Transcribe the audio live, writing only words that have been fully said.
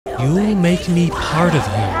You'll make me part of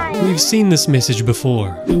him. We've seen this message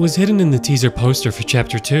before. It was hidden in the teaser poster for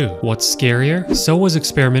Chapter 2. What's scarier? So was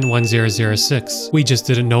Experiment 1006. We just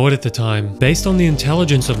didn't know it at the time. Based on the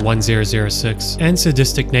intelligence of 1006 and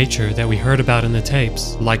sadistic nature that we heard about in the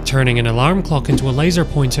tapes, like turning an alarm clock into a laser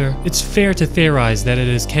pointer, it's fair to theorize that it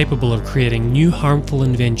is capable of creating new harmful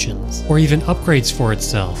inventions, or even upgrades for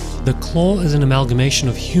itself. The claw is an amalgamation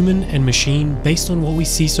of human and machine based on what we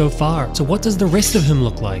see so far. So what does the rest of him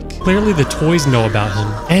look like? Clearly the toys know about him,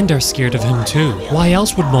 and are scared of him too. Why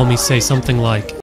else would Mommy say something like,